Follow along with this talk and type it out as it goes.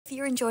If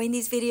you're enjoying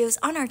these videos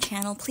on our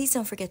channel, please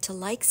don't forget to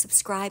like,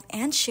 subscribe,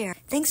 and share.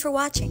 Thanks for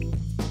watching.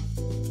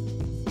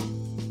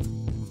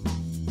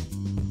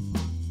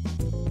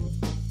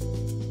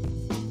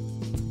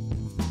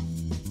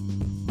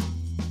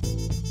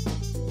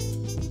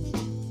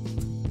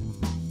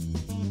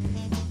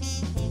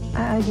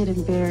 I get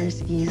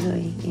embarrassed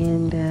easily,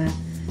 and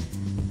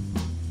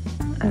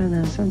I don't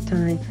know,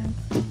 sometimes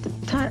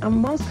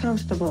I'm most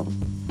comfortable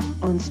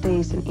on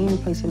stage than any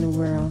place in the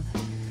world.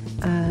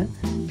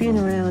 Being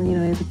around, you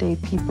know, everyday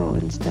people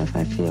and stuff,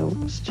 I feel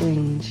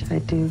strange. I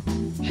do.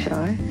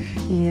 Shy?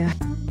 Yeah.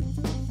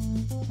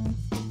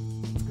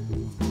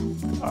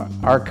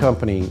 Our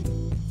company,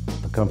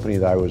 the company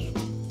that I was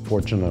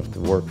fortunate enough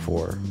to work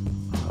for,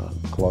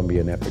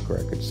 Columbia and Epic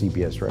Records,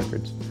 CBS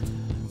Records,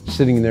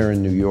 sitting there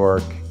in New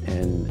York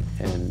and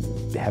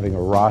having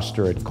a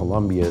roster at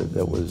Columbia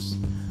that was,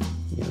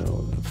 you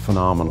know,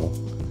 phenomenal.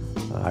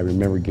 I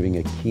remember giving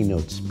a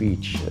keynote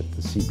speech at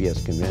the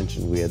CBS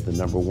convention. We had the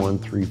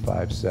 #1, 3,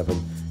 5,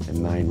 7,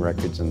 and 9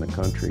 records in the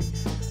country.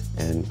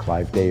 And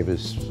Clive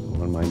Davis,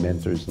 one of my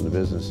mentors in the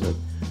business, said,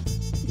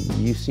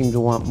 "You seem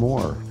to want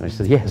more." And I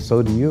said, "Yeah,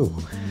 so do you."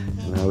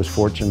 And I was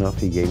fortunate enough,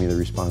 he gave me the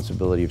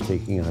responsibility of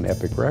taking on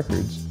Epic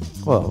Records.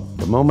 Well,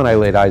 the moment I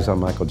laid eyes on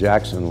Michael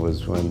Jackson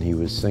was when he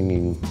was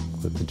singing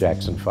with the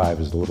Jackson 5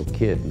 as a little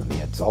kid on the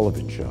Ed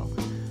Sullivan Show.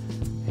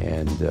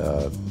 And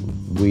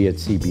we at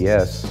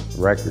CBS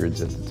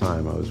Records at the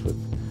time, I was with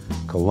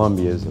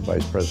Columbia as the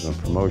Vice President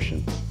of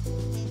Promotion,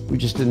 we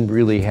just didn't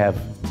really have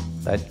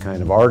that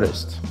kind of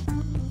artist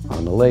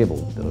on the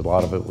label. A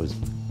lot of it was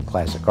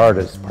classic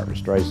artists, Barbra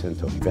Streisand,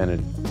 Tony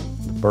Bennett,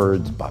 the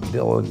Byrds, Bob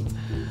Dylan.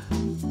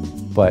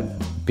 But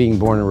being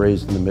born and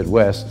raised in the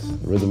Midwest,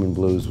 rhythm and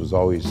blues was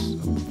always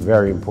a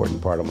very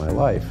important part of my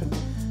life. And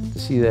to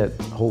see that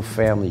whole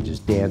family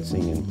just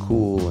dancing and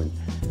cool, and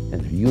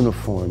their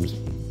uniforms,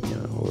 you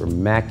know, were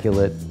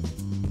immaculate.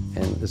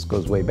 And this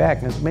goes way back.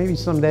 And I said, maybe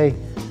someday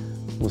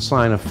we'll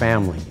sign a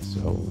family.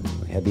 So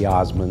we had the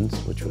Osmonds,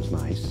 which was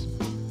nice.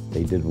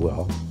 They did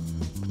well.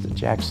 But the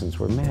Jacksons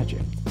were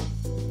magic.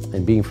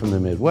 And being from the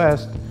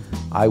Midwest,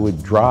 I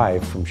would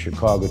drive from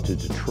Chicago to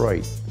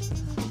Detroit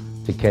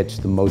to catch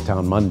the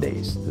Motown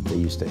Mondays that they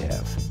used to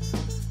have.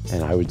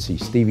 And I would see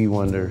Stevie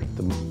Wonder,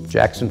 the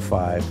Jackson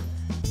 5,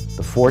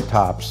 the Four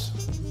Tops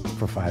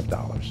for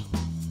 $5.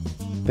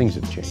 Things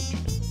have changed.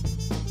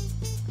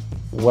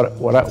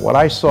 What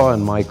I saw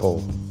in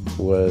Michael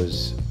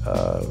was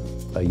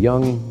a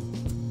young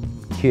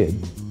kid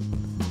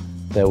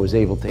that was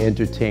able to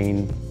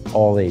entertain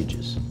all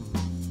ages.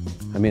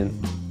 I mean,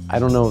 I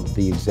don't know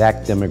the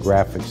exact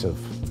demographics of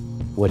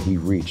what he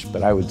reached,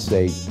 but I would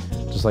say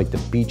just like the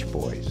Beach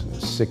Boys,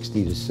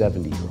 60 to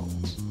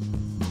 70-year-olds.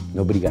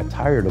 Nobody got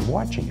tired of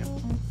watching him.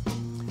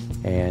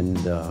 And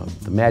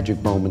the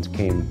magic moments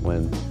came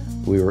when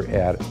we were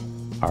at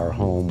our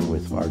home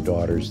with our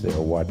daughters there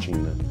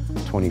watching the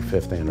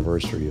 25th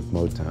anniversary of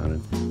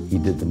Motown, and he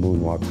did the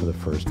moonwalk for the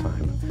first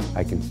time.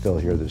 I can still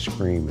hear the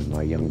scream in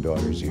my young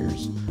daughter's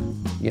ears.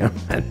 You know,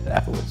 and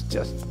that was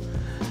just,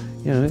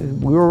 you know,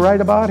 we were right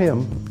about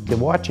him,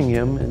 watching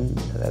him, and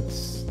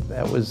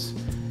that was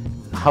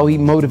how he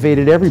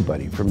motivated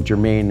everybody, from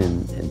Jermaine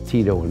and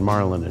Tito and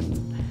Marlon and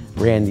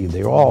Randy.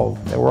 They were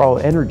all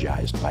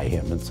energized by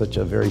him in such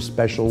a very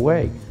special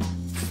way,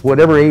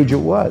 whatever age it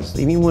was.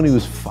 Even when he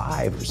was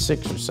 5 or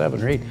 6 or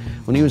 7 or 8,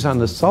 when he was on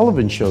the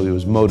Sullivan Show, he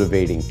was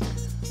motivating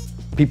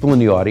people in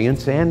the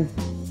audience, and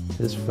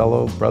his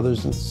fellow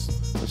brothers and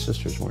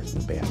sisters weren't in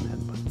the band then.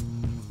 But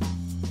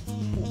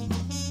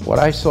what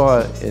I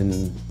saw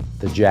in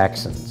the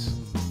Jacksons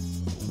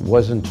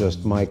wasn't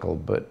just Michael,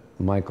 but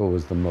Michael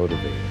was the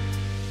motivator.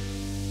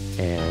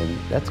 And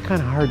that's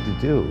kind of hard to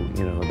do.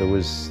 You know, there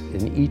was,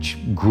 in each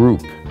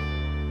group,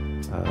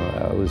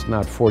 I was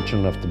not fortunate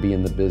enough to be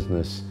in the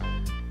business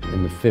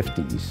in the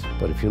 50s,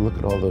 but if you look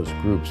at all those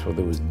groups,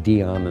 whether it was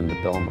Dion and the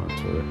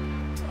Belmonts, or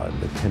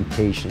the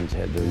Temptations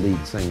had their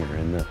lead singer,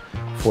 and the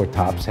Four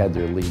Tops had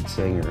their lead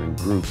singer in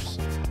groups,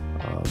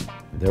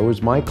 there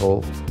was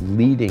Michael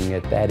leading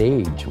at that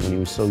age when he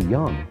was so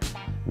young.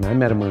 I mean, I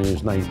met him when he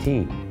was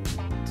 19,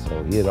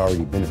 so he had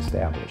already been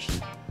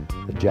established.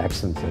 The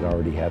Jacksons had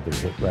already had their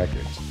hit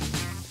records.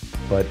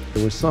 But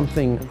there was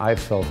something I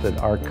felt that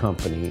our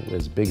company,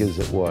 as big as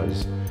it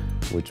was,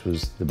 which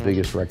was the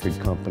biggest record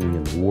company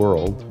in the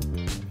world,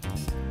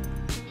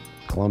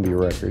 Columbia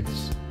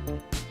Records,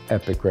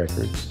 Epic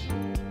Records,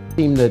 it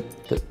seemed that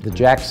the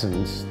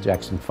Jacksons,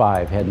 Jackson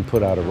 5, hadn't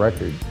put out a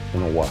record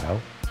in a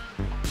while.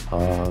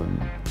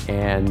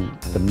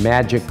 And the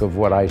magic of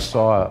what I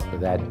saw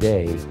that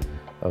day,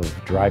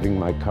 of driving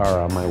my car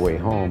on my way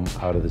home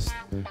out of this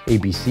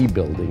ABC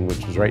building,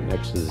 which was right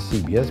next to the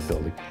CBS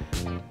building,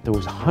 there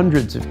was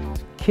hundreds of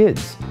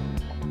kids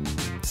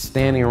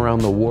standing around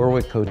the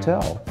Warwick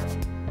Hotel.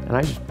 And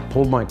I just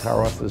pulled my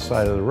car off to the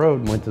side of the road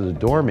and went to the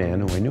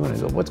doorman, who I knew, and I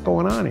said, "What's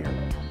going on here?"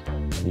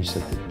 And he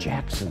said, "The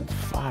Jackson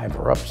 5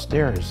 are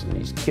upstairs, and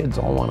these kids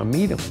all want to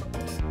meet them."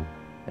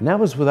 And that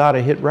was without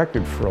a hit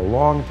record for a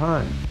long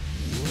time.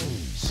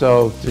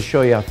 So to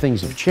show you how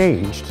things have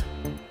changed,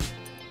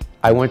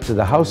 I went to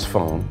the house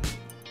phone,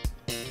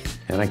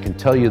 and I can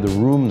tell you the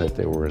room that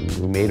they were in,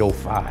 room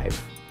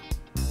 805,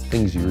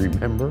 things you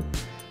remember.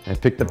 And I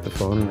picked up the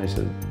phone and I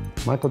said,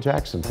 Michael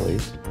Jackson,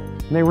 please.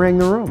 And they rang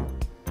the room.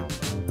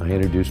 I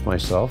introduced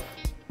myself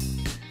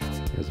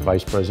as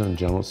Vice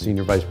President,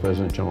 Senior Vice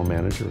President, General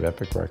Manager of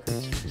Epic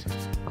Records. I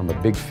said, I'm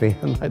a big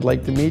fan, I'd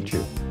like to meet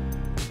you.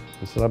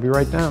 I said, I'll be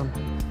right down.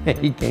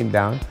 He came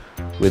down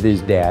with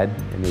his dad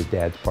and his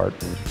dad's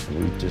partner.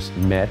 And we just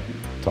met,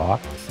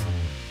 talked,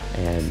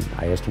 and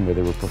I asked him where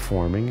they were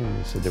performing, and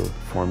he said they were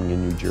performing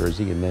in New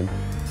Jersey, and then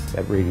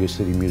at Radio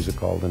City Music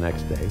Hall the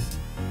next day,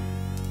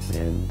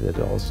 and it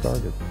all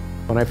started.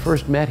 When I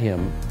first met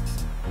him,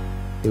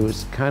 it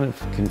was kind of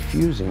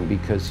confusing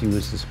because he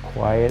was this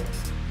quiet,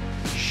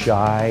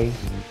 shy,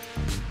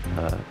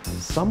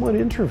 somewhat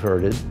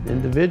introverted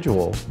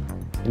individual,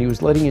 and he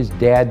was letting his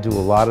dad do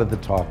a lot of the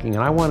talking,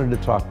 and I wanted to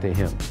talk to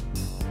him,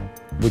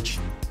 which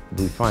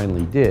we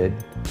finally did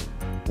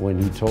when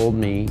he told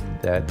me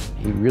that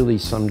he really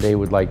someday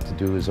would like to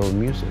do his own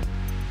music.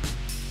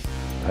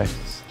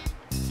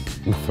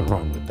 Nothing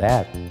wrong with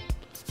that,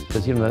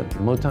 because you know,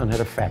 Motown had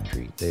a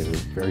factory. They were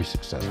very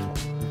successful.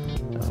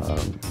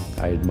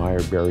 I admire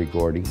Berry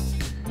Gordy.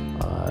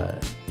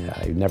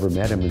 I never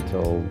met him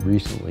until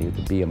recently at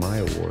the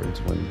BMI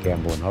Awards when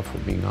Gamble and Huff were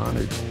being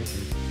honored.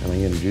 And I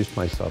introduced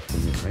myself to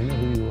him. I know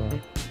who you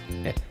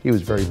are. He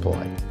was very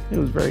polite. It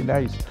was very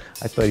nice.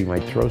 I thought he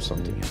might throw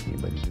something at me,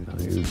 but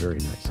he was very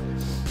nice.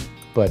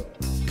 But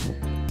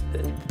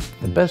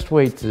the best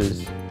way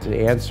to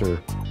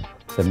answer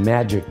the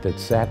magic that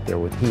sat there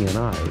with he and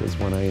I is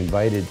when I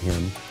invited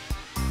him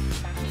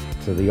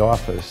to the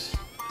office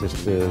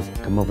just to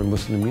come over and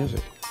listen to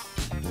music.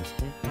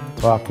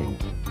 Talking.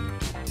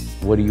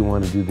 What do you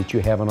want to do that you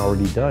haven't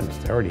already done?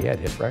 Because I already had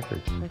hit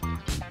records.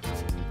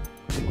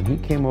 When he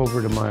came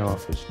over to my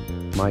office,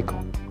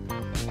 Michael,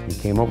 he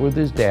came over with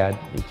his dad,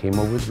 he came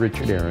over with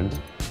Richard Erins.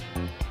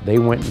 They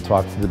went and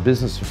talked to the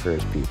business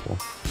affairs people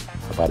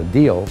about a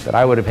deal that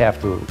I would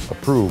have to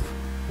approve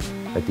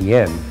at the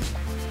end.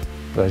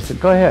 But I said,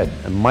 go ahead.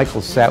 And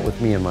Michael sat with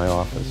me in my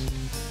office.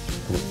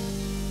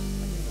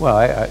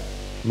 Well,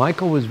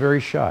 Michael was very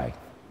shy.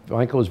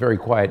 Michael was very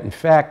quiet. In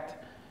fact,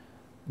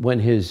 when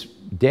his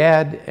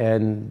dad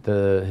and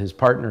his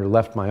partner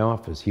left my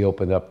office, he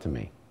opened up to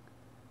me.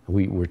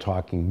 We were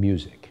talking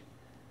music,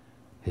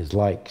 his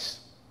likes,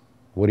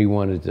 what he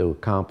wanted to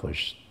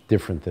accomplish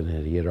different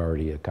than he had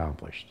already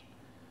accomplished.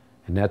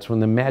 And that's when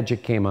the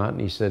magic came out,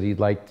 and he said he'd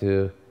like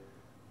to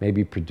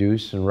maybe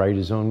produce and write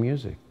his own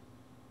music.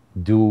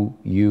 Do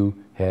you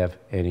have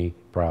any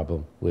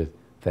problem with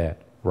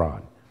that,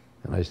 Ron?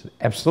 And I said,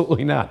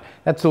 absolutely not.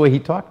 That's the way he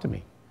talked to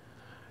me.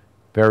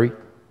 Very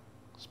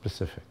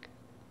specific.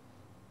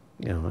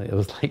 You know, it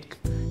was like,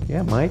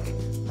 yeah, Mike.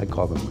 I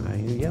called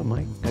him, yeah,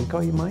 Mike. Can I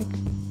call you Mike?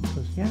 He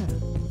goes, yeah.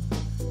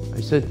 I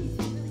said,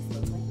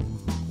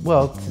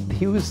 well,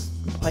 he was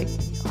like,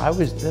 that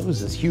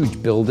was this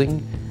huge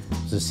building.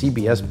 It was a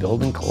CBS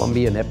building,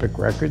 Columbia and Epic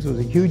Records. It was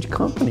a huge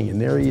company,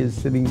 and there he is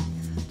sitting,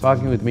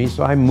 talking with me.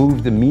 So I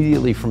moved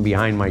immediately from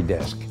behind my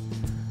desk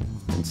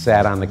and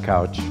sat on the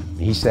couch.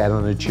 He sat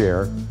on a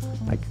chair.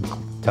 I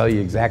can tell you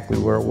exactly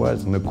where it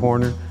was, in the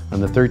corner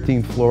on the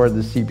 13th floor of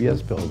the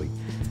CBS building.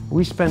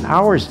 We spent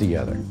hours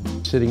together.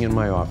 Sitting in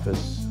my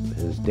office,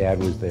 his dad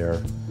was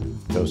there,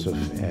 Joseph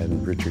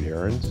and Richard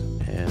Erins,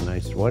 and I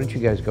said, why don't you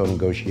guys go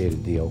negotiate a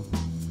deal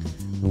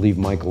and leave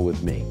Michael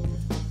with me?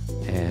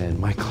 And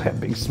Michael had a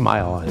big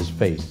smile on his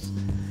face.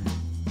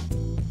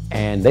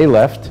 And they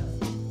left,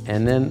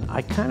 and then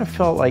I kind of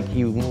felt like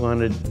he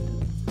wanted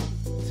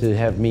to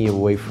have me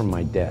away from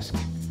my desk.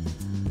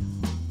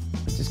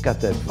 I just got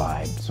that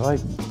vibe. So I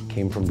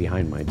came from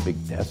behind my big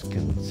desk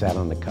and sat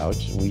on the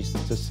couch, and we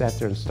just sat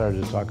there and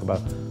started to talk about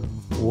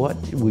what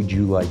would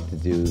you like to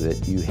do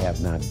that you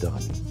have not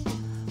done?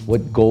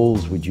 What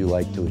goals would you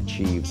like to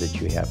achieve that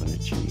you haven't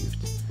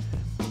achieved?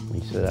 And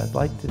he said, I'd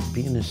like to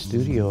be in a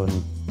studio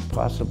and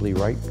possibly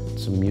write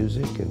some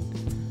music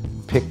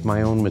and pick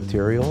my own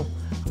material.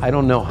 I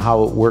don't know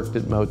how it worked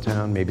at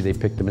Motown. Maybe they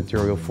picked the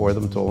material for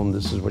them, told them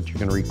this is what you're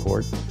going to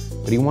record.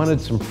 But he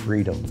wanted some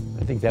freedom.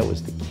 I think that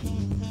was the key.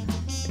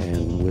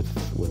 And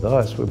with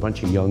us, we're a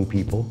bunch of young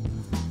people,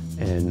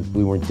 and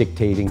we weren't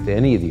dictating to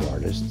any of the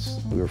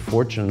artists. We were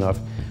fortunate enough,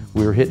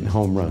 we were hitting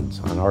home runs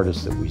on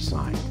artists that we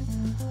signed.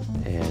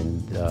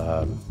 And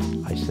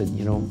I said,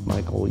 you know,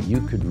 Michael,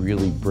 you could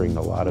really bring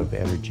a lot of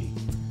energy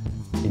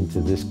into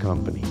this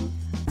company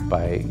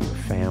by your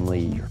family,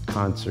 your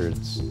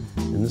concerts.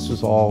 And this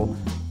was all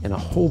in a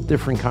whole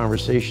different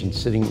conversation,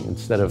 sitting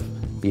instead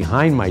of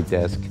behind my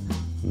desk,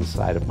 on the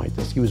side of my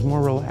desk. He was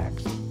more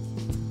relaxed.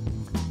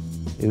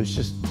 It was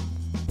just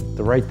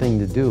the right thing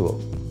to do,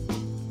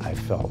 I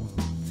felt,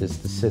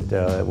 just to sit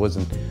there. It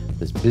wasn't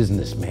this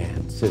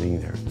businessman sitting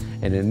there.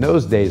 And in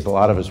those days, a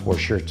lot of us wore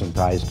shirts and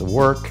ties to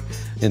work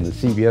in the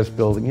CBS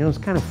building. You know, it's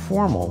kind of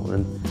formal,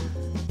 and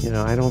you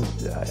know, I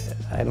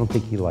don't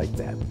think he liked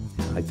that.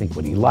 I think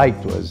what he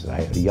liked was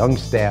I had a young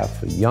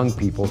staff, young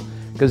people,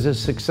 because the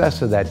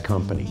success of that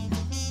company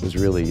was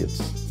really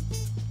its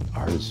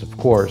artists, of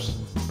course,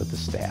 with the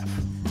staff.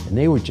 And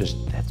they were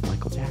just, that's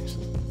Michael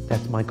Jackson.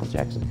 That's Michael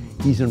Jackson.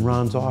 He's in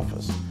Ron's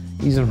office.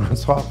 He's in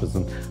Ron's office.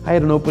 And I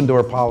had an open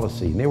door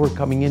policy, and they were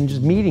coming in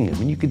just meeting him.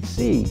 And you could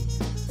see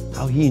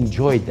how he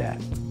enjoyed that.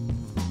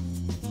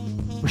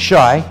 We're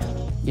shy,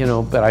 you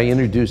know, but I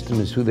introduced them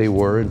as who they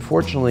were. And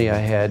fortunately, I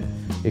had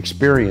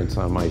experience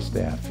on my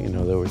staff. You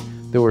know,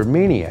 there were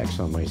maniacs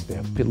on my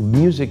staff,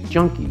 music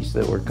junkies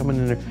that were coming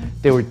in there.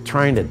 They were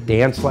trying to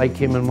dance like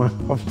him in my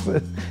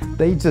office.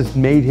 They just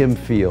made him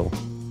feel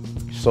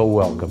so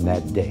welcome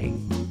that day,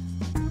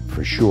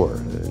 for sure,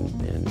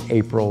 in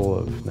April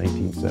of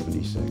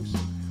 1976.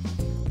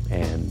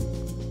 And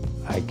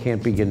I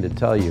can't begin to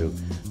tell you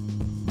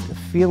the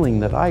feeling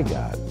that I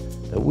got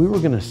that we were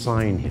going to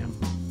sign him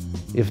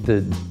if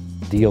the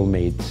deal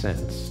made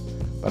sense.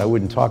 But I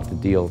wouldn't talk the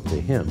deal to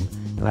him,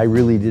 and I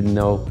really didn't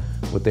know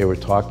what they were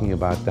talking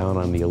about down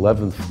on the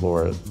 11th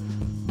floor.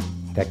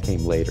 That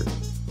came later.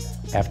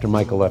 After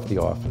Michael left the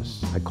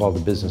office, I called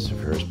the business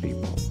affairs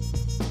people,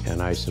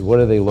 and I said, what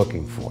are they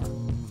looking for?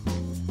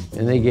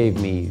 And they gave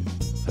me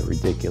a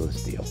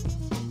ridiculous deal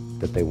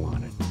that they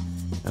wanted.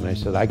 And I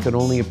said, I could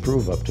only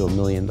approve up to $1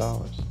 million.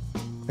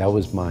 That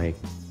was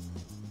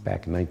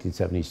back in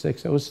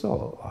 1976, that was still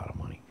a lot of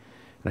money.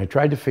 And I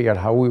tried to figure out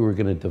how we were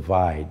going to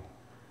divide,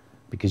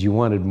 because you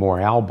wanted more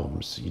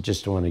albums. You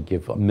just don't want to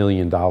give $1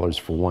 million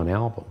for one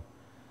album.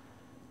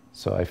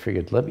 So I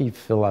figured, let me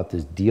fill out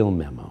this deal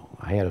memo.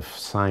 I had to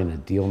sign a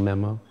deal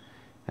memo,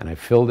 and I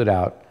filled it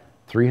out,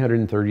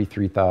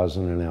 $333,000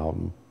 an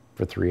album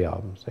for 3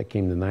 albums. That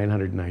came to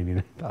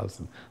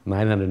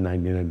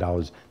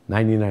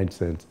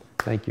 $999.99.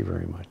 Thank you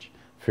very much.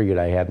 Figured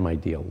I had my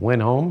deal.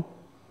 Went home,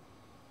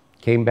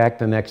 came back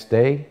the next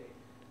day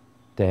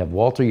to have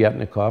Walter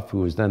Yentekoff, who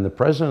was then the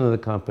president of the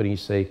company,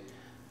 say,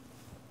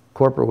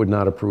 corporate would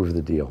not approve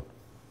the deal.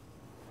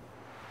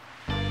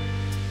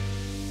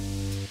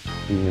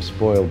 Being a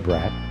spoiled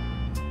brat,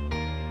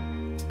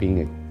 I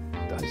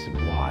said,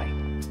 why?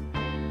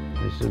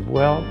 I said,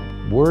 well,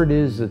 word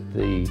is that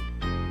the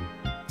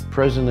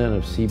president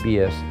of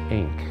CBS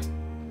Inc.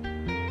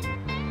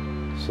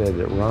 said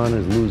that Ron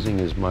is losing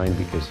his mind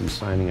because he's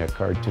signing a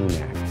cartoon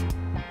act.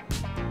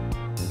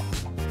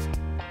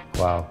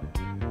 Wow,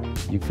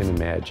 you can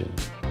imagine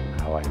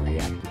how I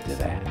reacted to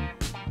that.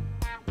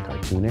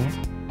 Cartoon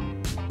act?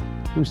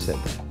 Who said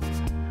that?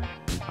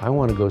 I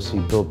want to go see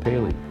Bill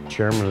Paley,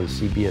 chairman of the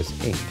CBS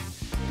Inc.,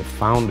 the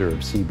founder of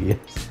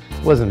CBS.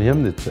 It wasn't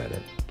him that said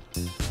it.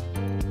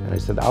 And I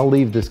said, I'll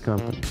leave this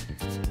company.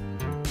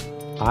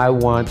 I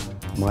want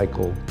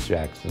Michael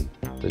Jackson,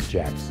 the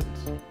Jacksons.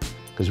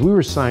 Because we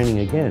were signing,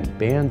 again,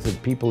 bands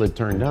that people had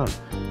turned down.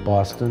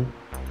 Boston,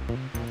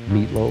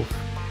 Meatloaf,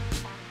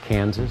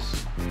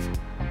 Kansas,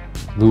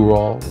 Lou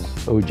Rawls,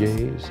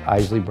 OJs,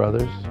 Isley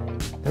Brothers.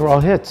 They were all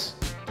hits.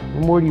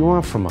 What more do you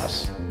want from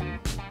us?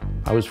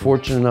 I was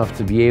fortunate enough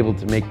to be able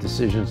to make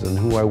decisions on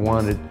who I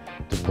wanted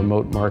to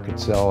promote, market,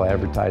 sell,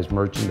 advertise,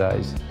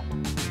 merchandise.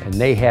 And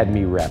they had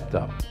me wrapped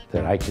up,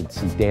 that I could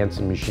see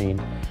Dancing Machine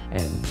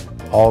and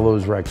all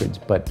those records.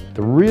 But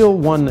the real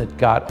one that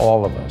got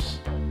all of us,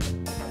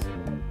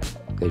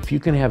 if you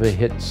can have a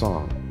hit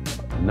song,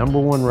 a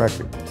 #1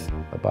 record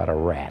about a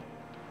rat,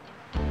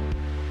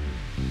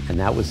 and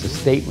that was the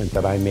statement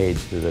that I made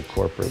to the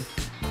corporate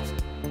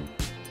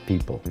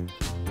people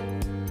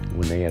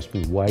when they asked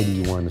me, why do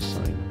you want to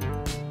sign him?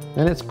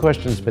 And it's a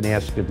question that's been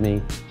asked of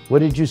me, what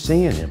did you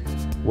see in him?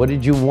 What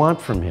did you want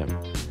from him?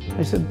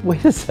 I said,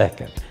 wait a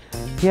second.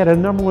 He had a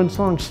 #1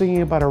 song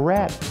singing about a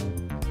rat.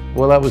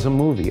 Well, that was a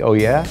movie. Oh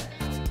yeah?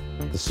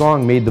 The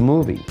song made the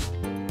movie.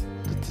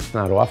 It's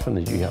not often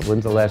that you have.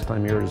 When's the last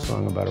time you heard a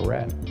song about a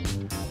rat?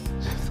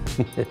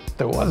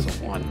 There wasn't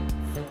one.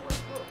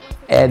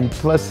 And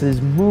plus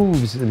his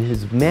moves and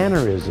his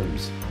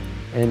mannerisms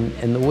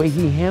and the way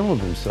he handled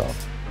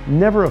himself.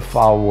 Never a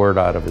foul word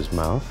out of his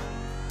mouth.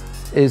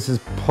 Is as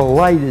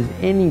polite as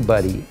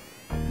anybody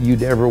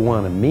you'd ever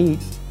want to meet.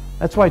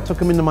 That's why I took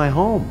him into my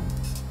home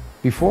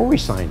before we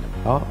signed him.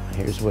 Oh,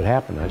 here's what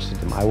happened. I said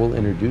to him, I will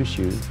introduce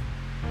you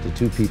to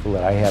 2 people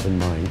that I have in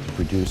mind to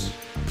produce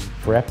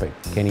for Epic,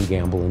 Kenny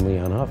Gamble and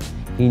Leon Huff.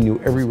 He knew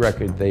every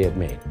record they had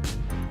made.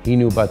 He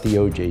knew about the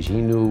OJs. He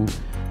knew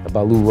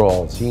about Lou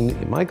Rawls.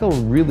 Michael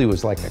really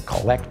was like a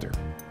collector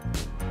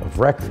of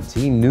records.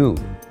 He knew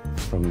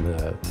from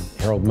the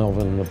Harold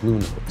Melvin and the Blue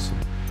Notes,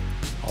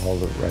 all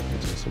the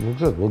records. I said, well,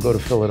 good, we'll go to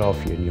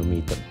Philadelphia and you'll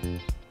meet them.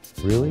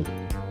 Really?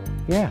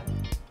 Yeah.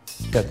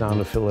 Got down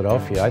to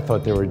Philadelphia. I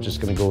thought they were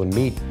just going to go and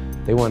meet.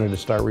 They wanted to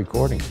start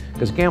recording.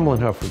 Because Gamble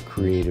and Huff were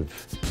creative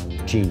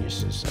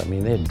geniuses. I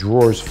mean, they had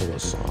drawers full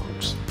of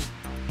songs.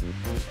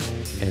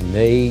 And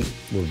they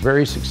were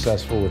very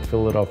successful with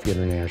Philadelphia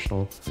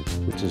International,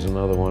 which is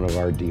another one of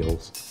our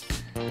deals.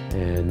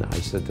 And I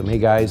said to them, hey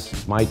guys,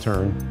 it's my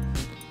turn.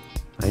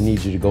 I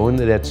need you to go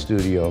into that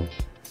studio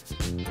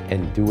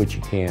and do what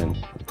you can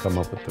to come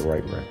up with the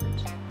right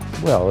records.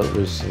 Well, it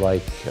was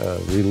like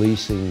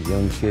releasing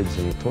young kids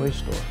in a toy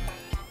store.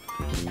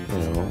 You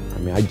know, I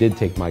mean, I did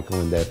take Michael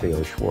into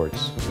F.A.O.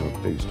 Schwartz, you know, the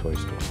biggest toy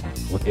store.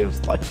 It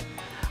was like,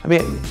 I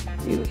mean,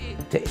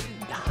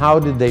 how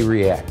did they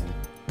react?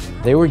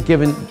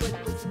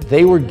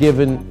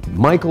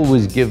 Michael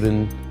was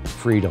given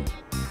freedom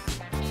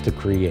to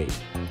create.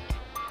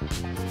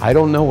 I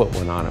don't know what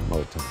went on at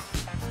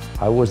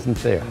Motown. I wasn't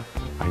there.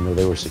 I know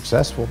they were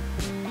successful.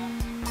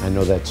 I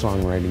know that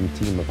songwriting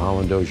team of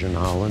Holland, Dozier, and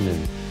Holland,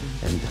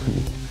 and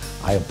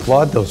I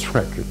applaud those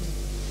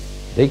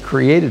records. They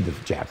created the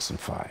Jackson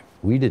 5.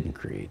 We didn't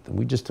create them.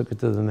 We just took it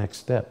to the next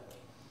step.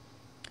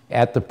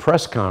 At the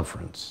press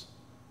conference,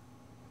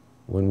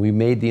 when we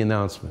made the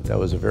announcement, that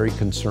was a very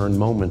concerned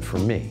moment for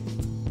me.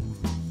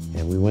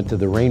 And we went to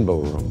the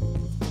Rainbow Room,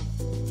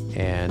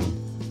 and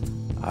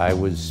I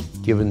was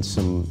given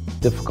some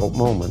difficult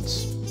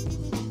moments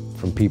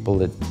from people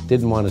that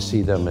didn't want to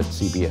see them at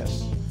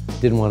CBS,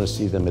 didn't want to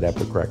see them at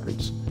Epic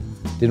Records,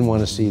 didn't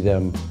want to see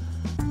them,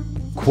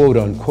 quote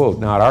unquote,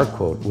 not our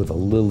quote, with a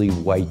lily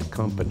white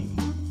company.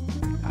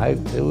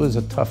 It was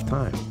a tough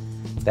time.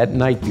 That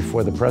night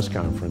before the press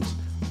conference,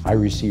 I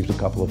received a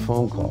couple of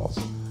phone calls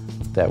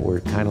that were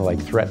kind of like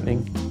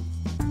threatening.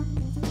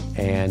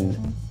 And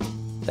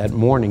that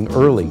morning,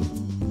 early,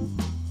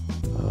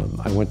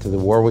 I went to the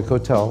Warwick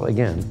Hotel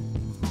again,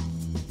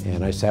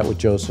 and I sat with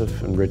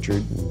Joseph and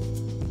Richard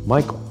and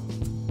Michael.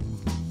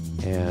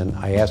 And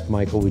I asked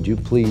Michael, would you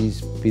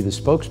please be the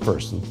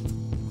spokesperson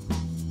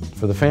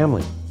for the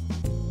family?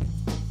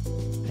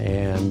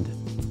 And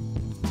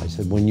I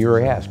said, when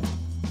you're asked,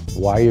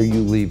 why are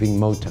you leaving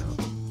Motown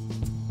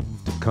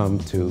to come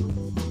to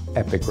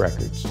Epic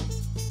Records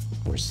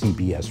or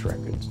CBS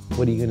Records?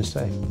 What are you going to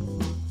say?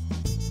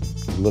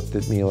 He looked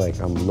at me like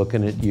I'm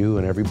looking at you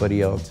and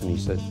everybody else, and he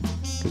said,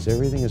 because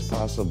everything is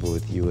possible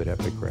with you at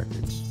Epic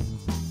Records.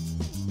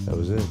 That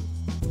was it.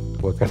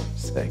 What can I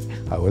say?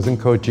 I wasn't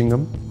coaching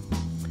him,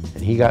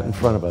 and he got in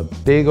front of a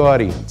big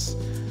audience.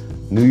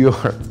 New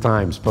York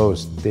Times,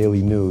 Post,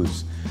 Daily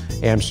News,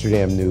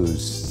 Amsterdam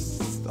News,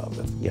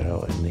 you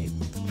know, and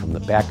from the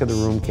back of the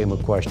room came a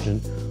question,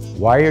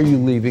 why are you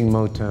leaving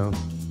Motown?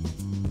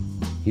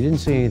 He didn't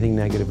say anything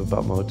negative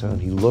about Motown.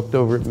 He looked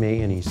over at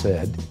me and he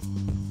said,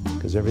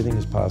 because everything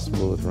is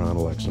possible with Ron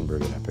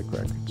Alexenberg at Epic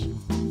Records.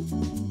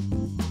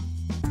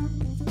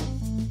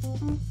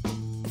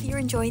 If you're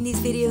enjoying these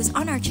videos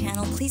on our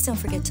channel, please don't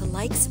forget to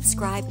like,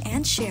 subscribe,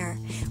 and share.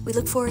 We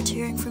look forward to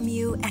hearing from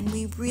you, and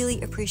we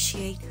really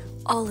appreciate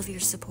all of your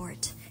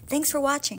support. Thanks for watching.